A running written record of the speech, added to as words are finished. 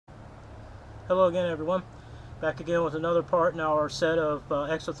Hello again, everyone. Back again with another part in our set of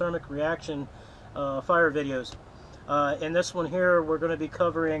exothermic reaction fire videos. In this one here, we're going to be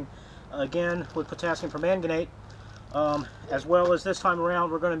covering again with potassium permanganate, as well as this time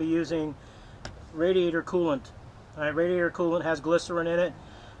around we're going to be using radiator coolant. Radiator coolant has glycerin in it,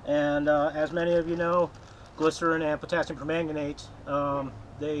 and as many of you know, glycerin and potassium permanganate,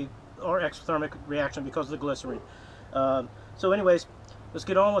 they are exothermic reaction because of the glycerin. So anyways, let's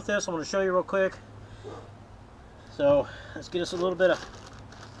get on with this. I'm going to show you real quick. So let's get us a little bit of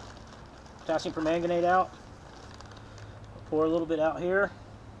potassium permanganate out. Pour a little bit out here.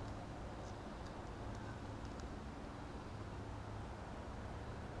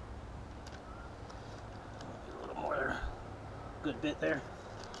 A little more there. Good bit there.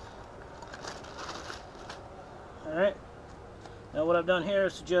 Alright. Now what I've done here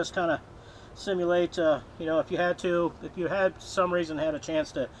is to just kind of simulate, you know, if you had some reason had a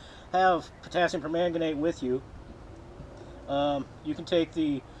chance to have potassium permanganate with you, you can take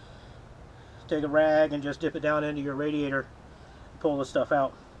a rag and just dip it down into your radiator and pull this stuff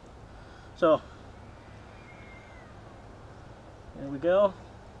out. So there we go.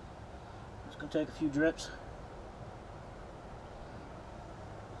 Just gonna take a few drips.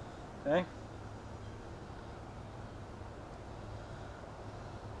 Okay.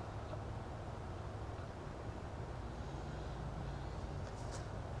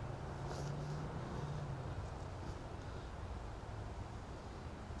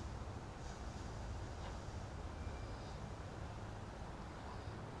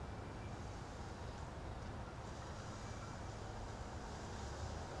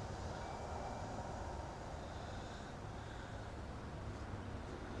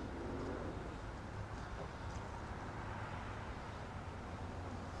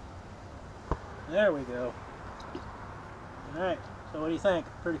 There we go. Alright, so what do you think?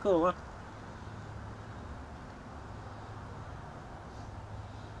 Pretty cool, huh?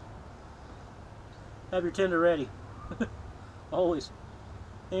 Have your tinder ready. Always.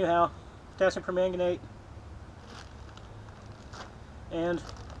 Anyhow, potassium permanganate and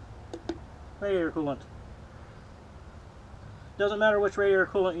radiator coolant. Doesn't matter which radiator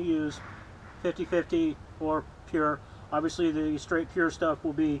coolant you use, 50-50 or pure. Obviously the straight pure stuff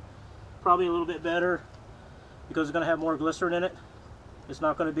will be probably a little bit better because it's going to have more glycerin in it. It's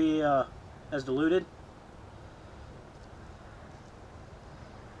not going to be as diluted.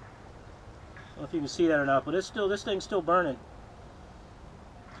 I don't know if you can see that or not, but this thing's still burning.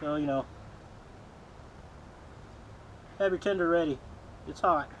 So, you know, have your tinder ready. It's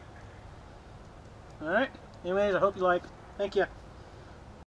hot. Alright, anyways, I hope you like. Thank you.